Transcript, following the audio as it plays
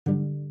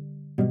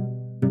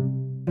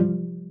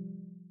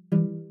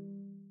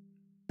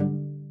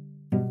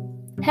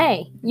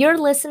Hey, you're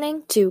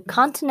listening to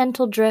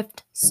Continental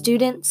Drift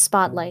Student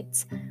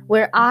Spotlights,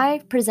 where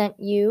I present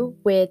you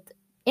with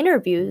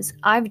interviews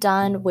I've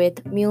done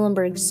with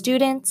Muhlenberg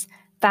students,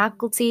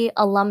 faculty,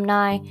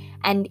 alumni,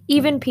 and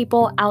even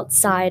people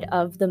outside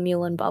of the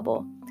Muhlen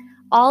bubble.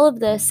 All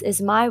of this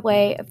is my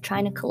way of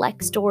trying to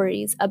collect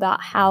stories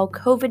about how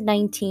COVID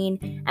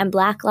 19 and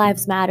Black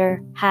Lives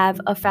Matter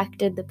have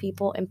affected the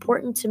people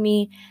important to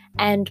me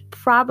and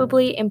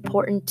probably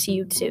important to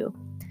you too.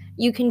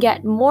 You can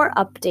get more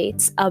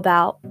updates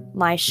about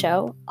my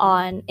show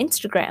on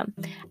Instagram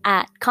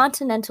at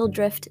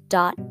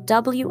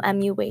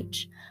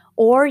continentaldrift.wmuh,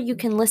 or you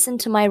can listen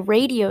to my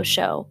radio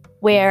show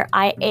where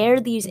I air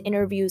these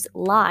interviews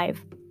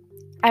live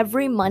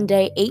every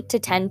Monday, 8 to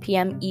 10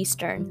 p.m.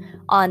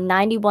 Eastern on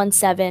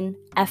 91.7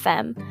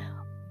 FM,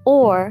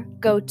 or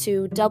go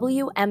to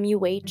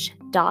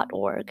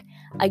wmuh.org.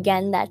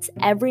 Again, that's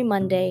every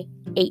Monday,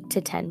 8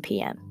 to 10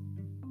 p.m.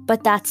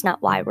 But that's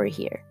not why we're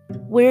here.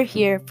 We're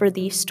here for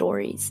these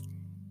stories.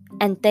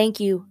 And thank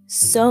you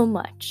so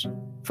much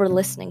for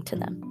listening to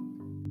them.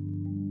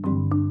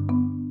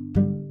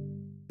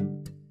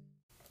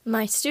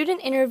 My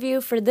student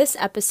interview for this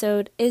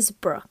episode is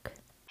Brooke.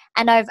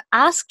 And I've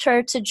asked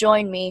her to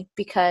join me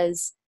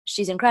because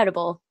she's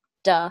incredible,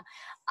 duh.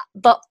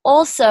 But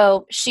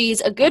also, she's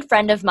a good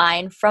friend of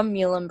mine from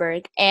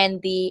Muhlenberg and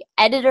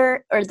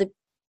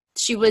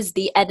she was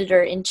the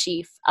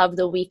editor-in-chief of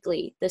the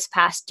weekly this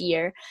past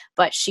year,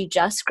 but she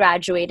just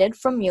graduated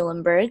from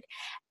Muhlenberg.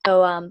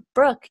 So,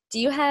 Brooke, do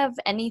you have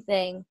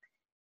anything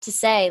to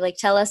say? Like,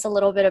 tell us a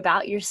little bit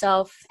about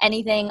yourself,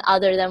 anything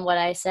other than what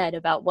I said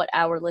about what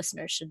our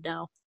listeners should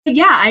know.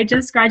 Yeah, I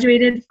just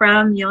graduated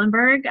from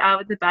Muhlenberg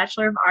with a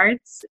Bachelor of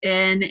Arts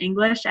in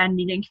English and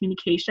Media and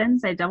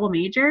Communications. I double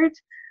majored.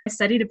 I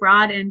studied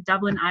abroad in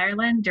Dublin,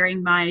 Ireland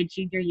during my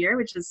junior year,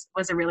 which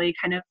was a really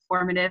kind of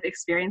formative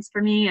experience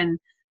for me. And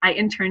I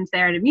interned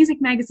there at a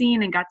music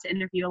magazine and got to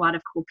interview a lot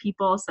of cool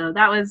people. So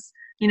that was,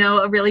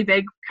 a really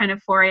big kind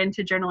of foray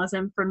into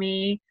journalism for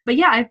me. But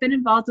yeah, I've been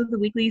involved with the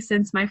weekly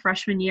since my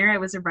freshman year. I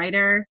was a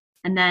writer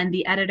and then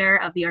the editor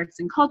of the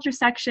arts and culture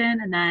section.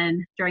 And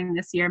then during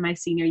this year, my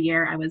senior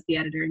year, I was the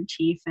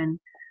editor-in-chief. And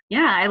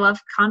yeah, I love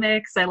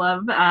comics. I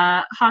love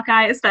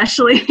Hawkeye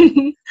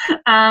especially.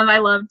 I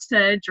love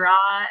to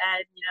draw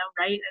and,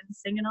 write and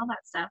sing and all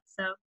that stuff.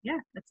 So yeah,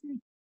 that's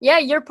me. Yeah,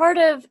 you're part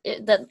of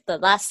the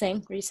last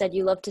thing where you said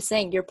you love to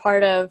sing. You're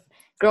part of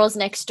Girls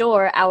Next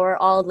Door, our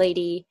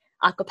all-lady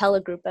a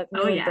cappella group at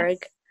Muhlenberg.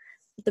 Yes.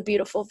 With a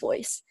beautiful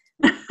voice.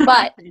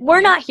 But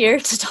we're not here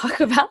to talk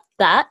about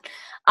that.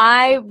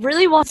 I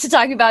really want to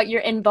talk about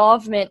your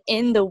involvement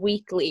in the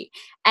weekly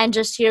and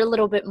just hear a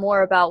little bit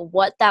more about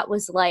what that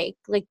was like.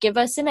 Like, give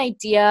us an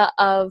idea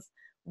of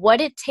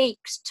what it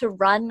takes to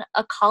run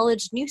a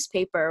college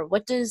newspaper.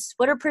 What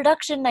are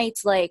production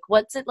nights like?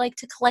 What's it like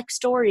to collect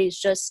stories?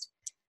 Just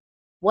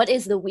what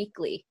is the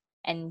weekly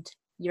and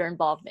your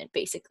involvement,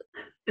 basically?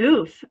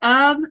 Oof.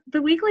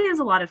 The weekly is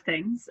a lot of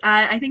things.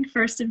 I think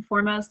first and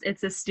foremost,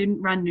 it's a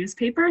student-run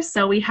newspaper.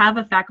 So we have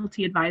a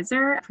faculty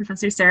advisor,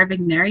 Professor Sarah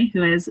Vigneri,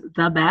 who is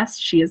the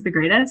best. She is the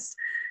greatest.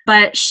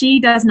 But she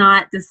does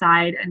not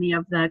decide any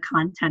of the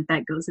content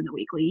that goes in the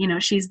weekly.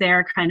 She's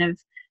there kind of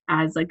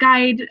as a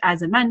guide,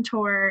 as a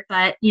mentor.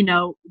 But,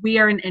 we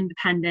are an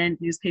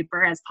independent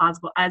newspaper, as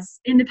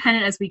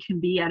independent as we can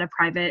be at a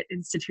private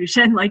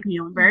institution like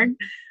Muhlenberg.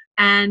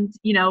 And,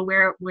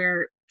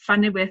 we're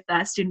funded with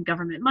student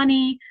government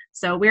money.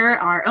 So we're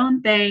our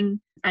own thing.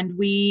 And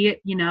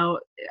we,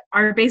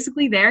 are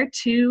basically there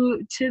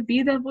to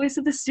be the voice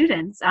of the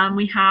students.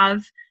 We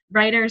have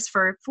writers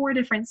for 4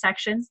 different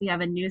sections. We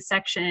have a news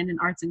section, an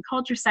arts and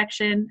culture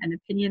section, an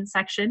opinion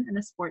section, and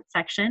a sports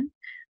section.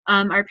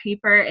 Our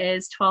paper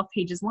is 12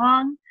 pages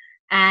long.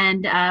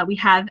 And we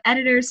have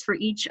editors for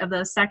each of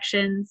those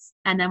sections.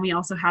 And then we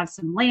also have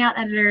some layout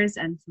editors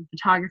and some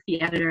photography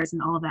editors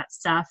and all of that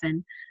stuff.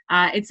 And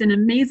it's an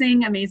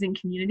amazing, amazing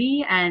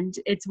community. And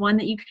it's one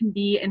that you can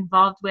be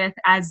involved with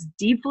as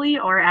deeply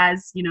or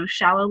as,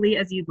 shallowly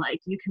as you'd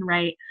like. You can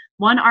write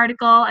one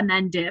article and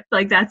then dip,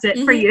 like that's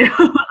it for you.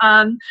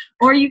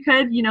 Or you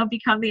could,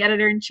 become the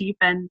editor-in-chief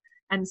and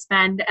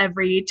spend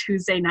every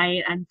Tuesday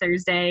night and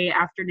Thursday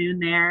afternoon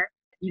there,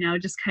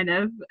 just kind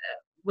of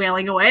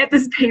wailing away at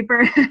this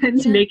paper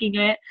and making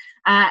it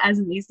as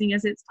amazing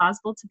as it's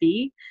possible to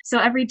be. So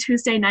every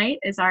Tuesday night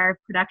is our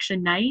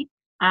production night,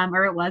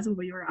 or it was when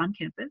we were on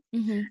campus.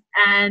 Mm-hmm.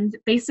 And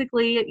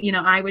basically,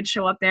 I would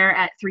show up there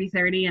at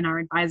 3:30 and our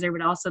advisor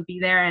would also be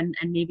there and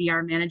maybe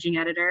our managing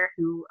editor,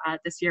 who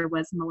this year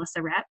was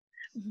Melissa Rep.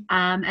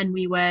 Mm-hmm. And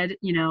we would,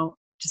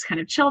 just kind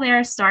of chill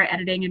there, start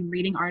editing and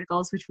reading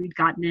articles, which we'd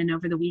gotten in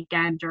over the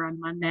weekend or on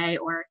Monday,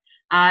 or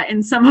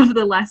in some of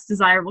the less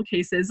desirable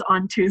cases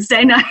on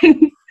Tuesday night.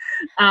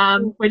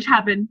 Which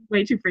happened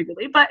way too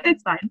frequently, but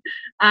it's fine.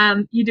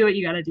 You do what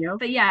you got to do.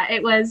 But yeah,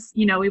 it was,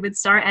 we would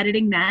start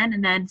editing then,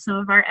 and then some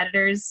of our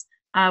editors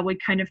would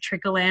kind of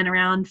trickle in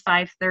around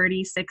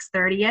 5:30,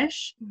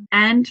 6:30-ish.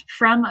 And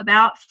from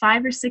about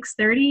 5 or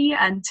 6:30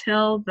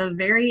 until the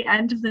very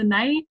end of the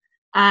night,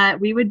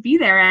 we would be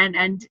there,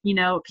 and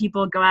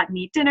people go out and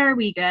eat dinner.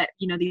 We get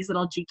these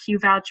little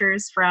GQ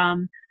vouchers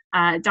from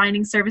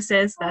dining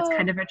services. That's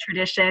kind of a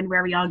tradition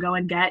where we all go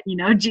and get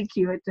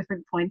GQ at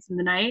different points in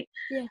the night.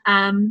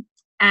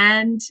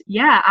 And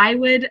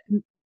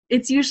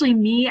it's usually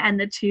me and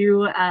the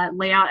two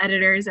layout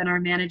editors and our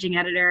managing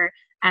editor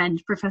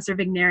and Professor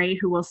Vigneri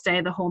who will stay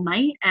the whole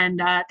night.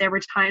 And there were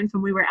times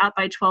when we were out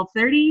by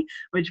 12:30,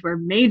 which were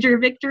major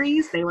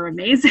victories. They were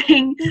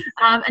amazing.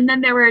 And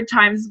then there were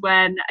times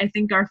when I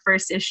think our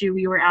first issue,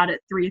 we were out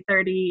at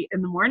 3:30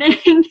 in the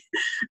morning,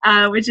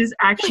 which is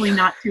actually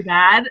not too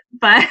bad.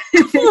 But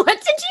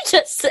what did you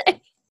just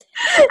say?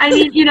 I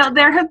mean,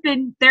 there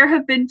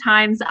have been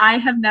times, I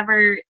have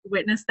never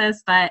witnessed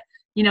this, but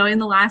in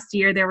the last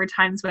year, there were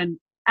times when,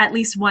 at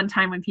least one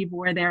time, when people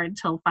were there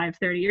until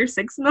 5:30 or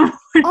 6 in the morning.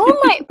 Oh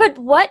my! But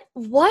why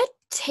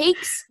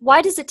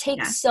does it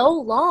take so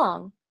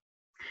long?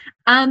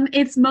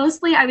 It's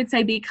mostly, I would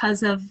say,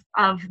 because of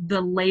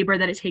the labor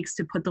that it takes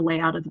to put the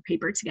layout of the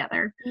paper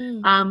together.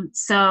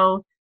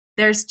 So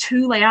there's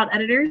two layout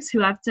editors who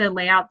have to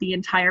lay out the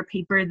entire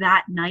paper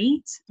that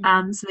night.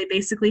 So they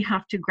basically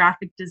have to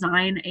graphic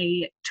design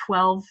a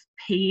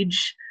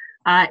 12-page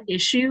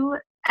issue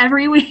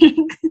every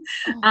week.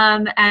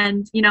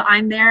 And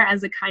I'm there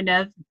as a kind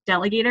of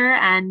delegator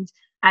and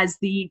as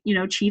the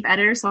chief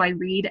editor, so I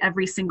read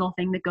every single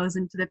thing that goes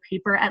into the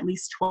paper at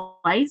least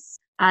twice.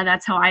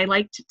 That's how I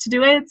like to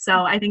do it.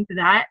 So I think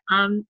that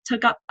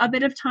took up a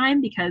bit of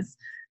time, because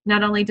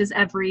not only does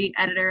every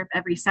editor of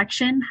every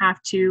section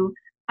have to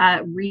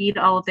read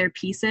all of their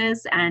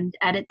pieces and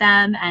edit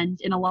them,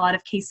 and in a lot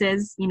of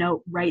cases,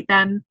 write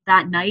them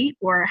that night,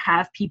 or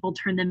have people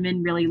turn them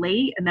in really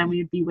late, and then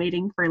we'd be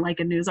waiting for like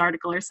a news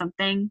article or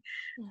something.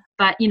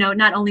 But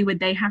not only would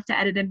they have to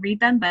edit and read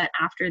them, but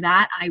after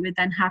that I would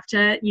then have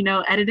to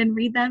edit and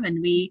read them,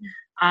 and we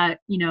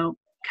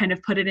kind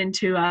of put it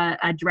into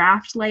a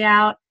draft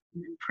layout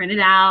and then print it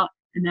out,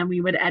 and then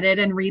we would edit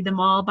and read them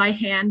all by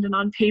hand and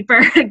on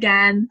paper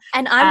again.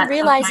 And I'm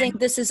realizing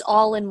this is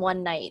all in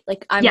one night.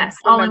 Yes,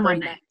 all in one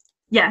night.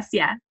 Yes,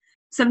 yeah.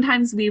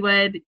 Sometimes we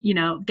would,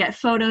 get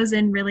photos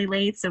in really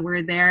late, so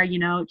we're there,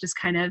 just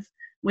kind of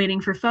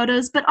waiting for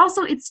photos. But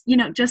also it's,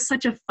 just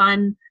such a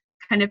fun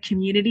kind of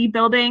community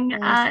building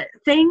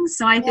thing.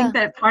 So I think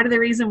that part of the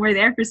reason we're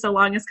there for so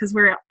long is because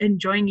we're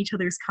enjoying each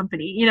other's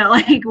company.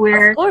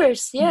 We're, of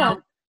course,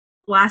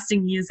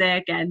 blasting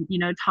music and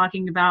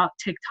talking about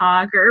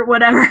TikTok or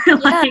whatever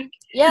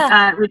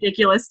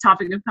ridiculous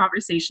topic of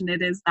conversation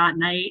it is that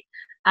night.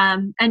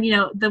 And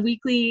the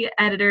weekly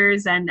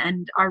editors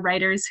and our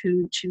writers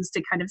who choose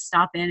to kind of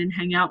stop in and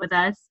hang out with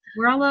us,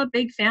 we're all a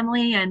big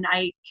family, and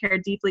I care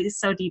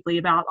so deeply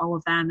about all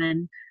of them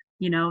and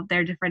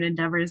their different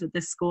endeavors at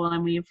this school.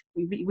 And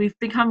we've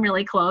become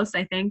really close,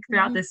 I think,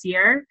 throughout this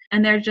year,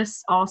 and they're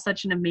just all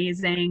such an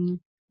amazing,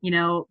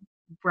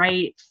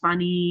 bright,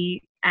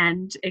 funny,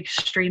 and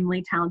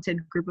extremely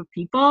talented group of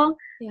people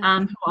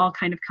who all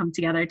kind of come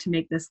together to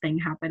make this thing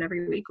happen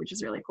every week, which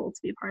is really cool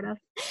to be a part of.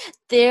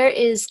 There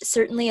is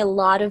certainly a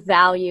lot of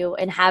value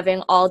in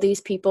having all these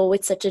people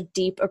with such a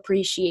deep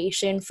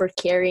appreciation for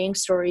carrying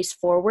stories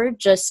forward,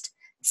 just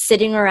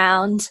sitting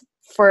around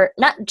for,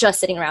 not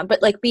just sitting around,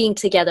 but being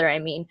together,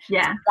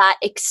 that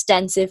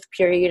extensive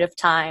period of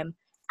time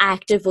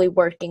actively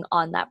working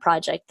on that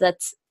project.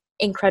 That's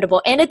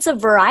incredible. And it's a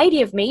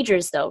variety of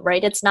majors though,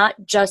 right? It's not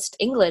just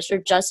English or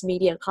just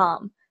media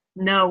comm.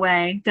 No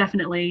way.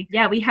 Definitely.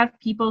 Yeah. We have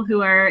people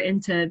who are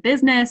into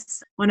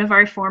business. One of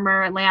our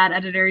former layout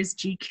editors,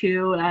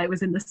 GQ,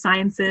 was in the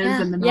sciences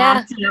and the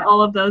math,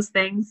 all of those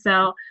things.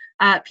 So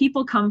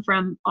people come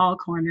from all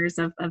corners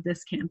of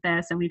this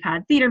campus, and we've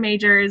had theater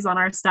majors on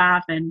our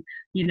staff and,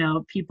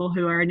 people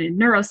who are in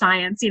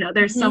neuroscience.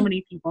 There's so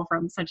many people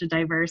from such a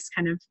diverse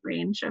kind of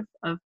range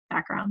of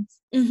backgrounds.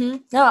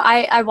 No,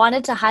 I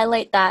wanted to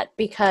highlight that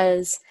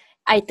because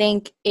I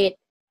think it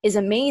is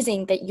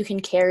amazing that you can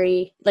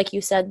carry, like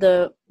you said,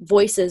 the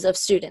voices of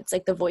students,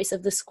 like the voice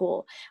of the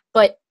school,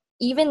 but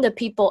even the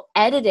people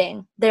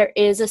editing, there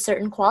is a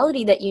certain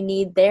quality that you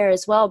need there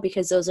as well,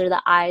 because those are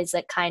the eyes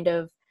that kind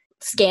of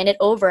scan it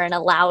over and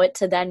allow it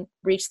to then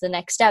reach the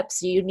next step.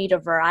 So you need a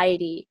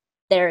variety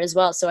there as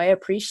well. So I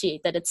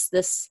appreciate that it's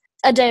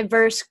a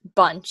diverse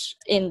bunch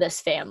in this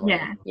family.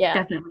 Yeah,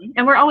 definitely.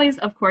 And we're always,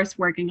 of course,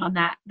 working on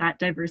that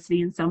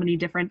diversity in so many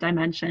different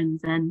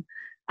dimensions, and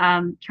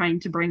trying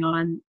to bring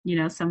on,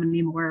 so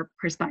many more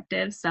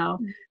perspectives. So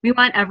we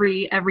want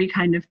every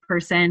kind of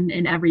person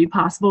in every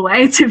possible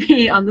way to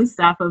be on the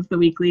staff of the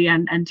Weekly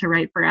and to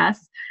write for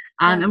us.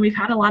 And we've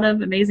had a lot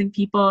of amazing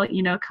people,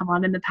 come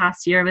on in the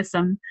past year with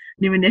some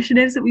new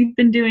initiatives that we've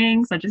been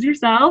doing, such as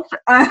yourself,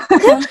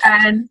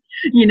 and,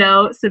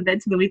 submit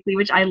to the Weekly,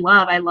 which I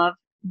love. I love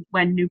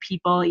when new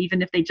people,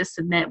 even if they just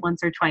submit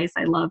once or twice,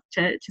 I love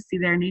to see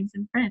their names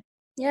in print.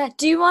 Yeah.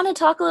 Do you want to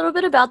talk a little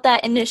bit about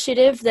that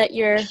initiative that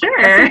you're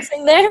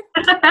referencing there?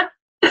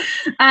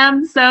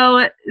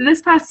 So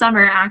this past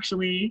summer,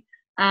 actually,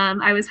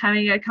 I was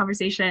having a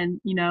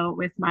conversation,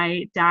 with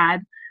my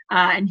dad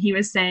and he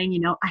was saying,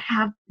 I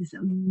have this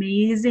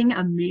amazing,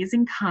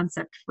 amazing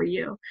concept for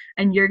you,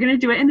 and you're going to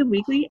do it in the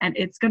weekly, and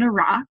it's going to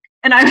rock.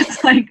 And I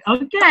was like,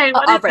 okay,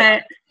 what is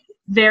it?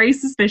 Very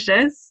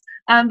suspicious.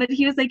 But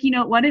he was like,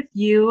 what if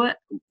you,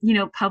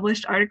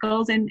 published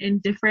articles in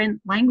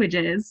different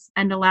languages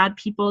and allowed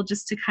people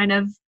just to kind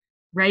of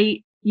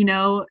write,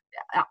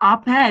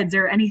 op-eds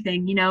or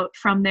anything,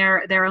 from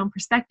their own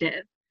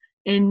perspective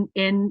in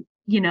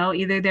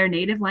either their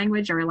native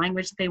language or a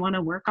language that they want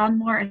to work on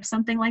more or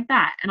something like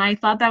that. And I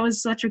thought that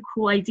was such a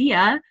cool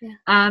idea.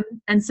 Yeah.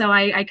 And so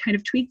I kind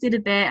of tweaked it a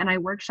bit, and I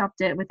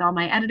workshopped it with all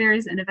my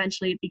editors, and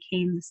eventually it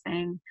became this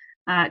thing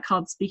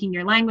called Speaking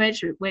Your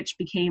Language, which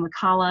became a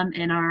column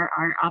in our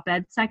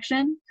op-ed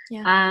section.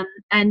 Yeah.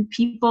 And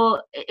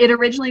it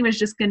originally was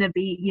just going to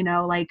be,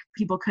 like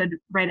people could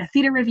write a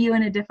theater review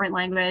in a different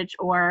language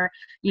or,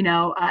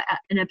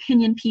 an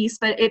opinion piece,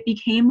 but it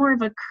became more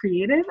of a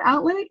creative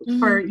outlet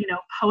for,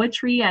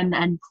 poetry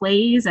and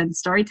plays and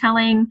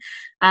storytelling.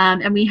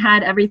 And we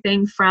had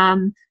everything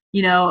from,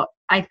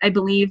 I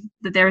believe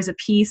that there was a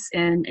piece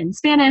in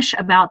Spanish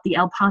about the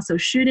El Paso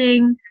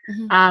shooting,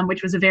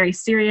 which was a very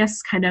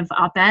serious kind of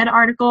op-ed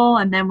article.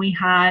 And then we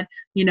had,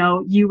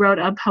 you wrote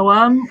a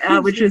poem,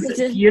 which was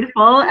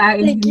beautiful.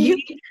 Thank you.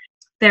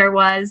 There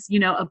was,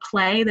 a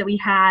play that we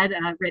had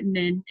written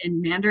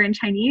in Mandarin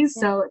Chinese.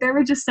 Yeah. So there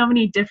were just so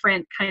many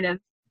different kind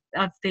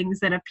of things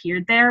that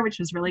appeared there, which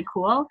was really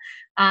cool.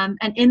 And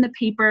in the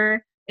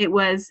paper, it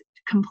was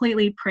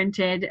completely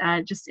printed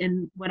just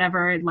in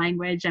whatever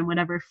language and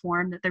whatever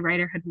form that the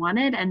writer had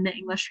wanted, and the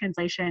English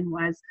translation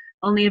was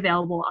only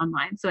available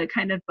online. So it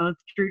kind of both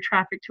drew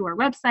traffic to our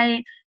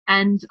website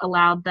and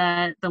allowed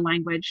the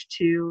language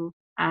to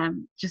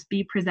just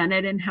be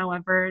presented in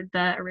however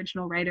the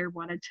original writer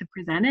wanted to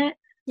present it.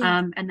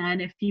 Yeah. And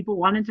then if people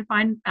wanted to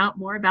find out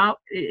more about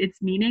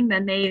its meaning,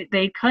 then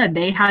they could.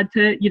 They had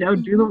to,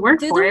 do the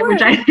work for it,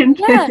 which I think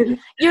is,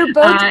 you're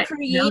both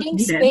creating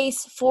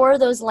space for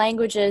those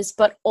languages,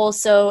 but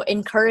also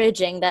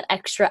encouraging that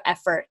extra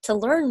effort to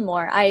learn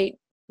more. I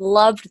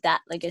loved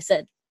that. Like I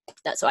said,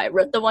 that's why I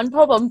wrote the one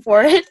poem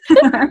for it.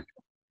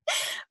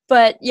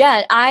 But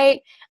yeah,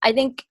 I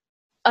think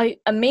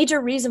a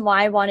major reason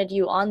why I wanted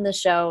you on the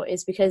show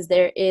is because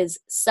there is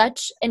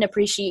such an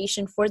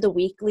appreciation for the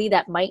weekly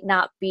that might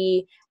not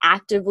be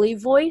actively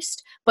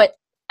voiced, but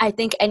I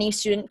think any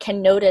student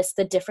can notice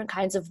the different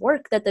kinds of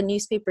work that the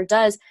newspaper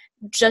does.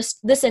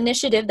 Just this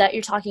initiative that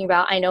you're talking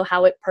about, I know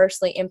how it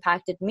personally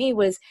impacted me,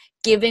 was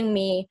giving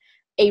me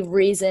a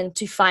reason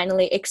to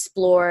finally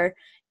explore,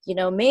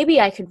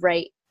 maybe I could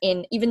write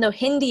in, even though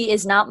Hindi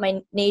is not my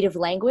native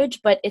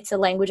language, but it's a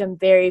language I'm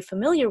very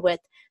familiar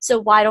with. So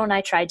why don't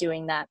I try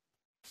doing that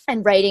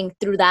and writing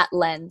through that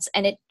lens?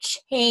 And it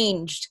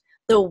changed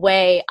the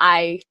way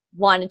I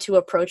wanted to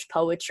approach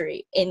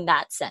poetry in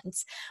that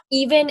sense.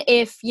 Even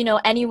if,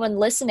 anyone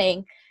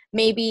listening,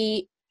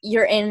 maybe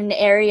you're in an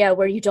area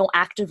where you don't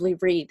actively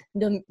read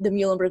the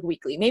Muhlenberg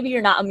Weekly. Maybe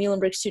you're not a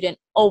Muhlenberg student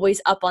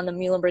always up on the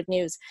Muhlenberg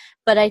news.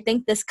 But I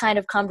think this kind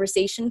of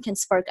conversation can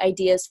spark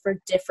ideas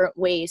for different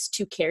ways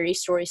to carry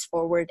stories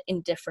forward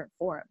in different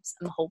forums,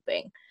 I'm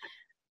hoping.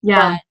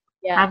 Yeah,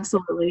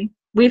 absolutely.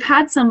 We've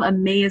had some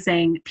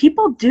amazing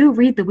people do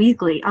read the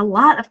weekly. A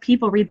lot of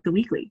people read the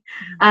weekly,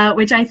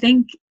 which I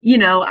think,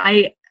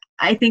 I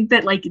think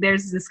that like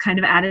there's this kind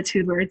of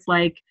attitude where it's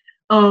like,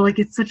 oh, like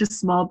it's such a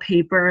small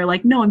paper,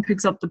 like no one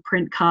picks up the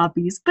print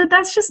copies, but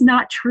that's just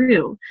not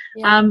true.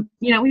 Yeah.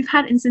 We've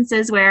had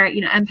instances where,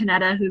 M.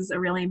 Panetta, who's a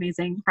really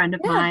amazing friend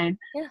of mine,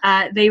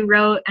 they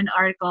wrote an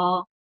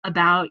article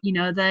about,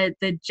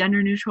 the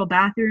gender neutral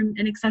bathroom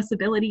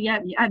inaccessibility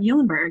at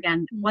Muhlenberg.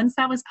 And once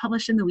that was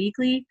published in the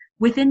weekly,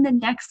 within the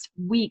next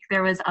week,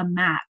 there was a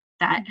map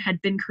that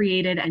had been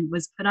created and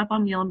was put up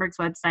on Muhlenberg's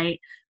website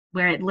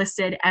where it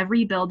listed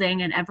every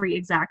building and every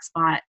exact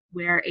spot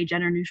where a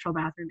gender neutral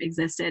bathroom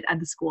existed at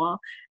the school.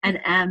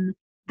 And M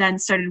then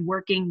started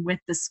working with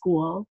the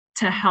school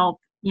to help,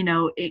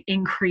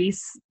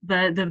 increase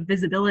the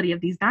visibility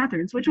of these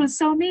bathrooms, which was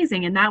so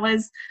amazing. And that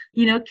was,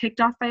 kicked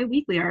off by a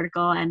weekly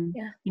article. And,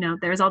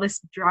 there was all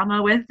this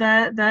drama with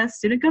the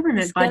student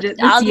government budget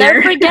this I'll year. I'll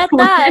never forget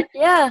that.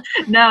 Yeah.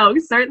 No,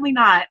 certainly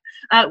not.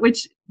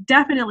 Which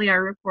definitely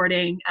our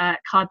reporting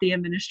caught the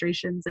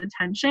administration's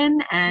attention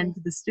and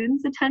the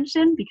students'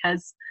 attention,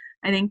 because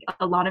I think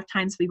a lot of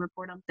times we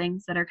report on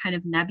things that are kind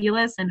of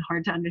nebulous and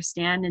hard to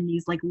understand in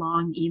these like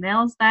long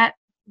emails that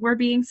were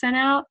being sent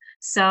out.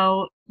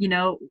 So,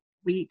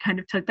 we kind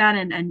of took that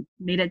and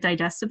made it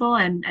digestible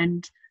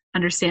and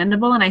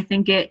understandable. And I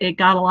think it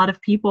got a lot of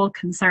people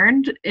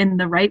concerned in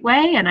the right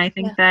way. And I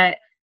think that,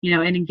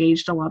 it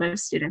engaged a lot of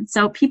students.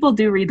 So people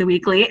do read the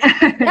weekly.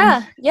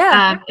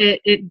 Yeah.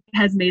 It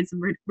has made some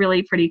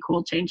really pretty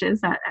cool changes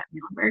at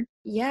Muhlenberg.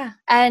 Yeah.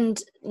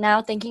 And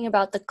now thinking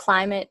about the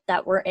climate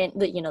that we're in,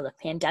 the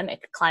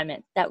pandemic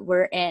climate that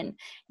we're in,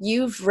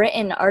 you've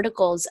written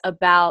articles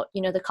about,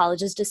 the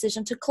college's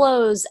decision to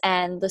close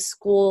and the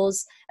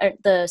schools, or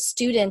the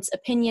students'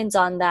 opinions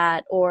on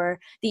that,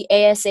 or the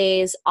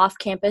ASA's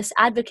off-campus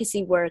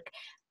advocacy work.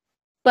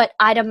 But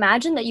I'd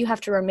imagine that you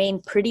have to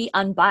remain pretty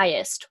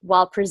unbiased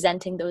while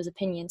presenting those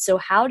opinions. So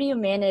how do you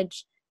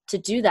manage to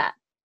do that?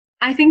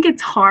 I think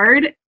it's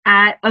hard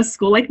at a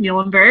school like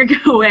Muhlenberg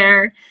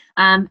where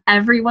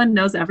everyone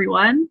knows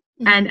everyone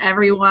and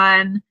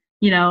everyone,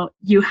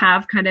 you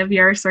have kind of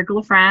your circle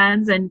of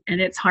friends and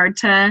it's hard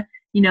to,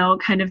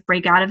 kind of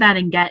break out of that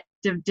and get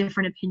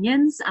different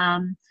opinions.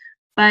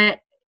 But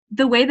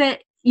the way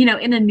that,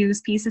 in a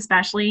news piece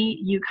especially,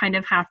 you kind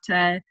of have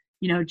to,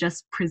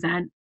 just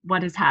present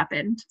what has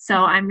happened.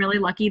 So I'm really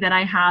lucky that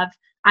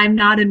I'm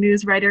not a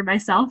news writer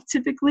myself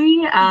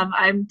typically.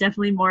 I'm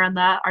definitely more on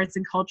the arts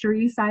and culture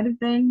side of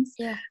things.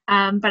 Yeah.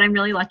 But I'm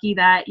really lucky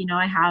that,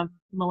 I have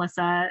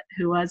Melissa,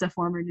 who was a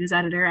former news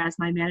editor, as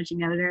my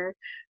managing editor,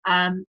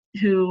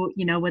 who,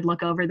 would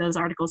look over those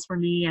articles for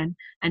me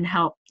and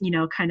help,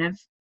 kind of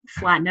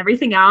flatten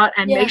everything out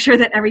and make sure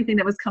that everything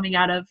that was coming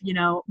out of,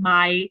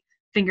 my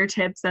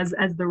fingertips as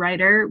the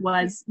writer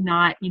was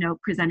not,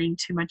 presenting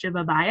too much of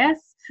a bias.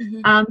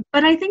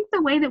 But I think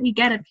the way that we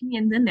get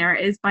opinions in there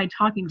is by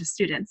talking to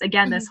students.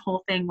 Again, this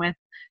whole thing with,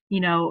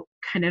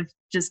 kind of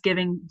just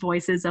giving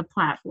voices a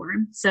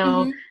platform.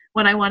 So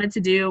what I wanted to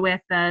do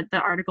with the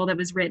article that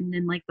was written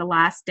in like the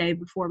last day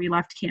before we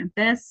left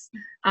campus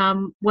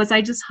was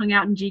I just hung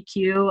out in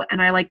GQ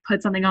and I like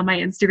put something on my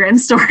Instagram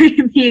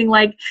story being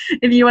like,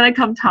 if you want to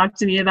come talk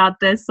to me about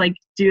this, like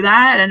do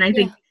that. And I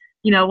think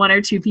one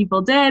or two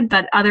people did,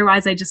 but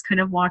otherwise I just kind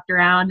of walked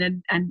around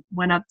and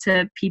went up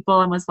to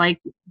people and was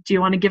like, do you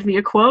want to give me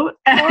a quote?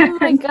 Oh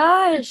my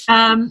gosh.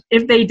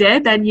 If they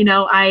did, then,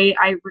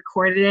 I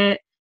recorded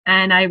it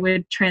and I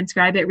would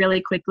transcribe it really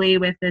quickly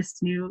with this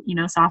new,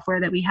 software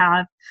that we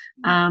have.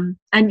 And,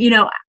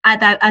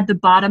 at the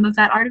bottom of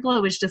that article,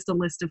 it was just a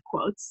list of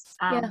quotes.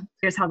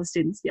 Here's how the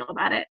students feel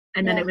about it.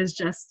 And then it was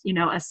just,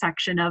 a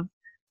section of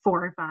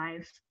 4 or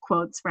 5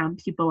 quotes from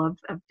people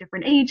of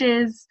different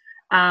ages.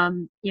 I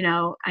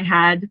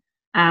had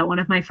one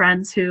of my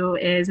friends who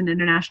is an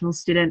international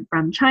student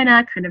from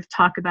China kind of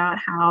talk about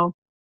how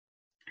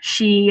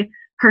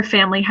her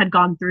family had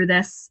gone through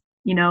this,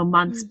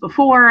 months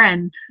before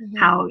and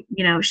how,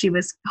 she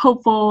was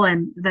hopeful.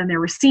 And then there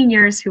were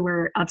seniors who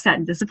were upset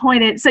and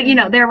disappointed. So,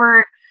 there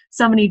were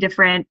so many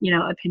different,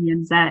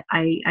 opinions that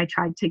I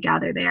tried to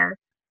gather there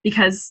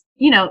because,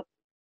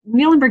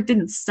 Muhlenberg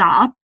didn't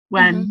stop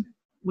when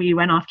we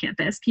went off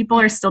campus. People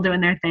are still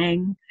doing their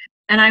thing.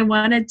 And I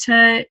wanted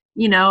to,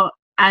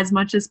 as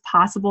much as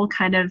possible,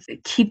 kind of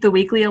keep the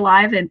weekly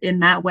alive in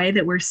that way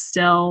that we're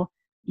still,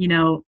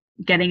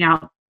 getting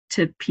out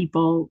to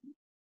people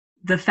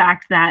the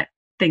fact that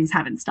things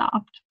haven't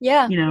stopped.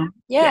 Yeah.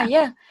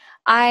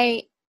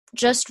 I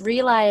just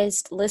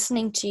realized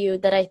listening to you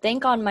that I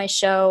think on my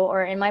show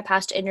or in my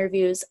past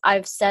interviews,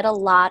 I've said a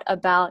lot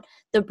about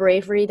the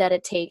bravery that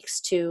it takes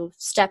to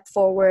step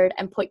forward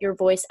and put your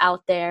voice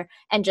out there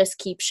and just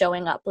keep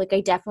showing up. Like,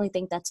 I definitely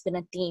think that's been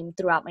a theme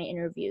throughout my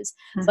interviews.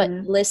 But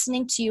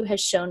listening to you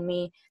has shown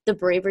me the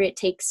bravery it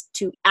takes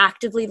to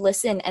actively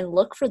listen and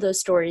look for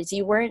those stories.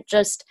 You weren't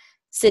just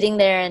sitting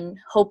there and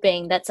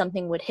hoping that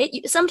something would hit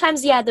you.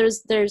 Sometimes,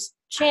 there's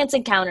chance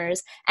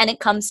encounters and it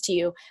comes to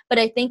you. But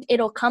I think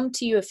it'll come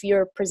to you if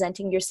you're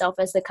presenting yourself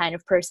as the kind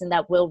of person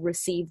that will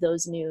receive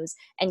those news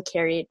and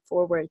carry it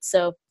forward.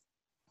 So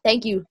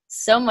thank you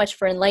so much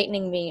for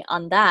enlightening me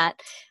on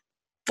that.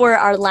 For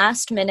our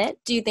last minute,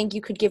 do you think you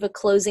could give a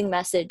closing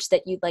message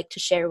that you'd like to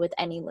share with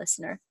any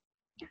listener?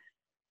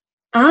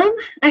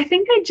 I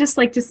think I'd just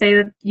like to say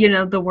that,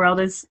 the world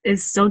is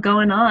still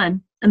going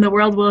on and the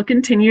world will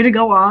continue to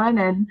go on.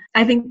 And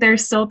I think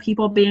there's still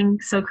people being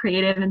so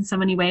creative in so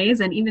many ways.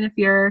 And even if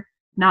you're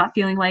not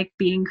feeling like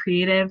being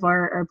creative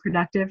or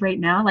productive right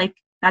now, like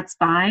that's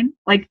fine.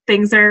 Like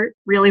things are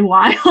really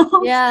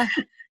wild. Yeah.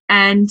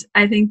 And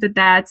I think that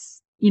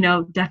that's,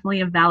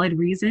 definitely a valid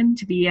reason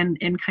to be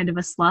in kind of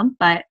a slump,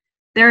 but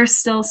there are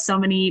still so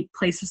many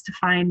places to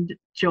find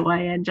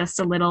joy and just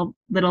a little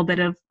bit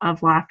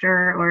of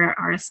laughter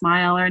or a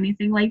smile or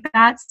anything like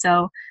that.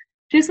 So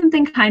do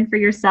something kind for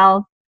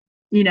yourself,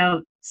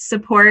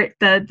 support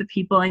the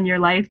people in your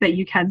life that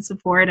you can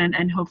support.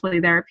 And hopefully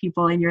there are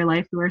people in your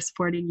life who are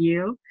supporting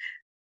you.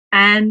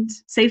 And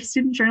safe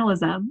student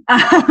journalism.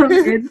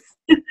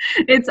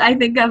 It's, I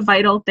think, a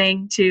vital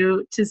thing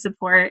to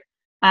support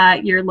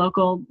your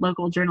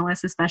local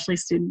journalists, especially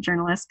student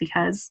journalists,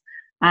 because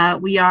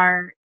we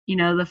are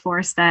the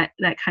force that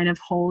kind of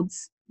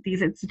holds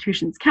these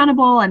institutions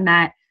accountable and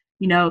that,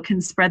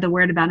 can spread the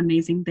word about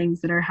amazing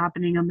things that are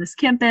happening on this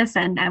campus.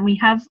 And we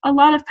have a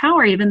lot of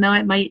power, even though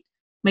it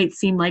might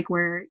seem like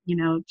we're,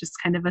 just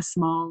kind of a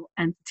small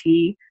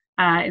entity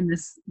in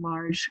this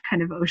large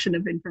kind of ocean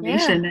of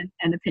information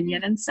and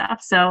opinion and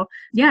stuff. So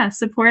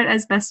support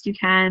as best you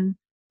can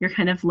your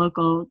kind of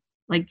local,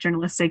 like,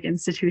 journalistic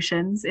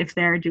institutions if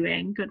they're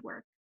doing good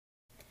work.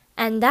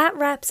 And that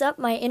wraps up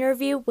my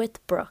interview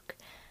with Brooke.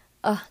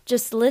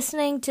 Just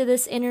listening to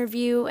this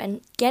interview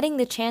and getting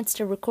the chance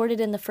to record it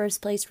in the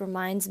first place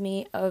reminds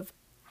me of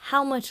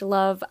how much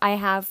love I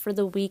have for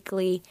the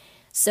Weekly.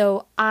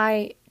 So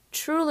I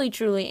truly,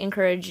 truly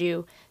encourage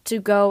you to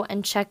go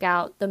and check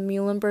out the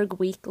Muhlenberg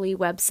Weekly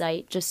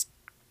website. Just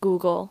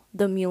Google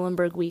the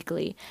Muhlenberg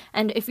Weekly.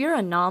 And if you're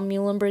a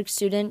non-Muhlenberg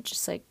student,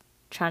 just like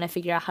trying to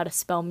figure out how to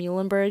spell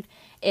Muhlenberg,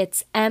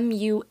 it's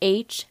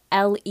Muhlenberg.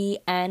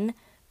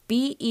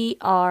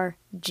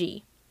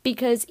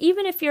 Because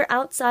even if you're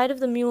outside of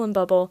the Muhlen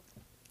bubble,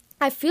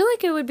 I feel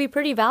like it would be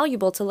pretty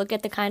valuable to look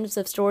at the kinds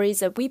of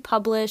stories that we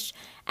publish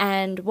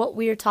and what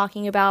we're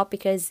talking about,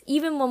 because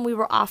even when we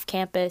were off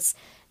campus,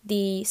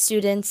 the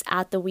students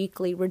at the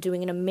Weekly were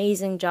doing an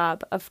amazing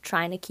job of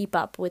trying to keep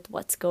up with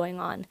what's going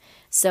on.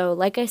 So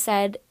like I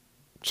said,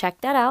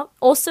 check that out.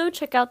 Also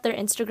check out their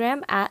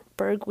Instagram at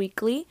Berg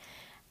Weekly.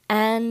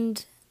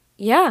 And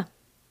yeah,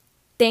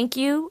 thank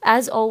you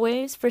as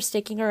always for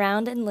sticking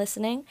around and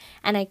listening,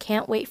 and I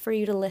can't wait for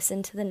you to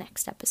listen to the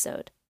next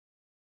episode.